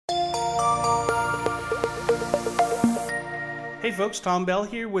Hey folks, Tom Bell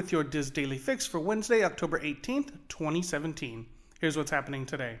here with your Diz Daily Fix for Wednesday, October 18th, 2017. Here's what's happening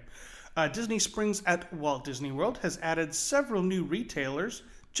today. Disney Springs at Walt Disney World has added several new retailers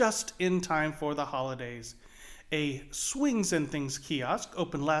just in time for the holidays. A Swings and Things kiosk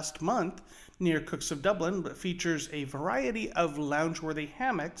opened last month near Cooks of Dublin that features a variety of lounge-worthy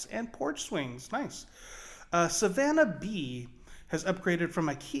hammocks and porch swings. Nice. Savannah Bee has upgraded from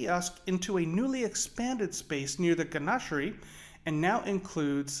a kiosk into a newly expanded space near the Ganachery and now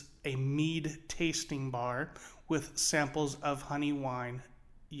includes a mead tasting bar with samples of honey wine.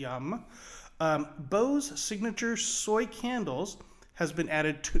 Yum. Bo's Signature Soy Candles has been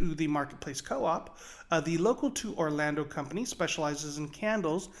added to the Marketplace Co-op. The local to Orlando company specializes in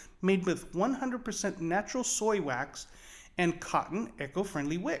candles made with 100% natural soy wax and cotton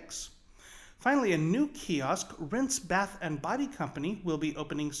eco-friendly wicks. Finally, a new kiosk, Rinse Bath and Body Company, will be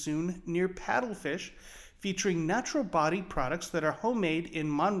opening soon near Paddlefish, featuring natural body products that are homemade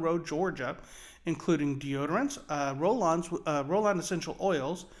in Monroe, Georgia, including deodorants, roll-on essential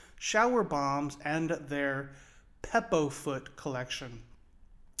oils, shower bombs, and their Peppo Foot collection.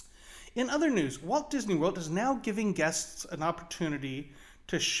 In other news, Walt Disney World is now giving guests an opportunity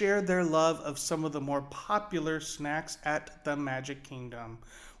to share their love of some of the more popular snacks at the Magic Kingdom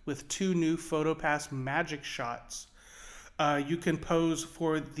with 2 new PhotoPass Magic Shots. You can pose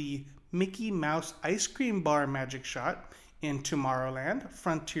for the Mickey Mouse Ice Cream Bar Magic Shot in Tomorrowland,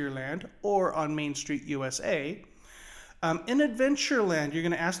 Frontierland, or on Main Street, USA. In Adventureland, you're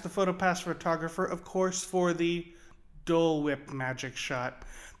going to ask the PhotoPass photographer, of course, for the Dole Whip Magic Shot.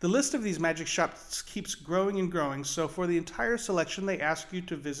 The list of these magic shots keeps growing and growing, so for the entire selection, they ask you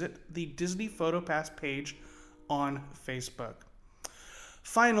to visit the Disney PhotoPass page on Facebook.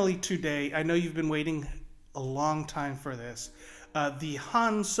 Finally today, I know you've been waiting a long time for this. The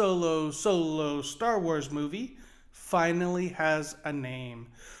Han Solo Star Wars movie finally has a name.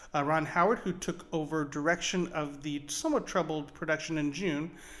 Ron Howard, who took over direction of the somewhat troubled production in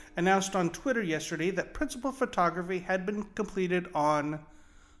June, announced on Twitter yesterday that principal photography had been completed on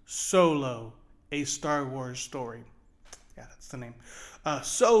Solo, a Star Wars story. Yeah, that's the name.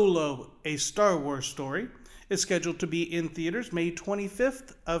 Solo, a Star Wars story, is scheduled to be in theaters May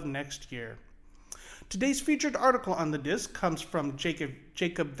 25th of next year. Today's featured article on the disc comes from Jacob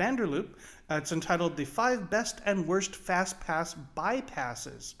Vanderloop. It's entitled The 5 Best and Worst FastPass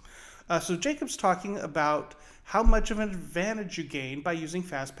Bypasses. So Jacob's talking about how much of an advantage you gain by using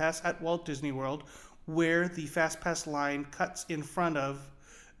FastPass at Walt Disney World, where the FastPass line cuts in front of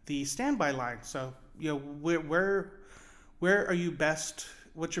the standby line. So, where are you best?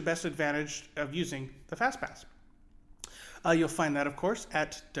 What's your best advantage of using the FastPass? You'll find that, of course,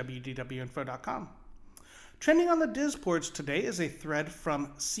 at wdwinfo.com. Trending on the Diz boards today is a thread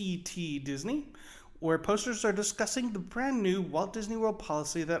from CT Disney, where posters are discussing the brand new Walt Disney World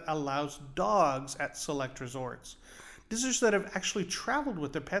policy that allows dogs at select resorts. Disneyers that have actually traveled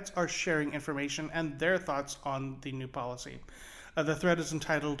with their pets are sharing information and their thoughts on the new policy. The thread is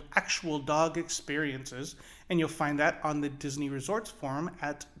entitled Actual Dog Experiences, and you'll find that on the Disney Resorts forum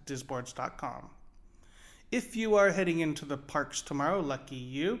at dizboards.com. If you are heading into the parks tomorrow, lucky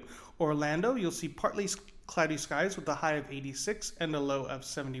you. Orlando, you'll see partly cloudy skies with a high of 86 and a low of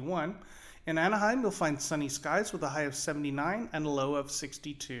 71. In Anaheim, you'll find sunny skies with a high of 79 and a low of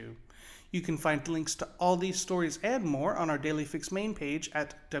 62. You can find links to all these stories and more on our Daily Fix main page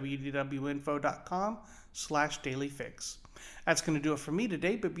at wdwinfo.com/dailyfix. That's going to do it for me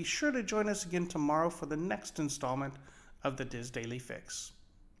today, but be sure to join us again tomorrow for the next installment of the Diz Daily Fix.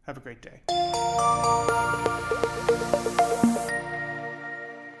 Have a great day.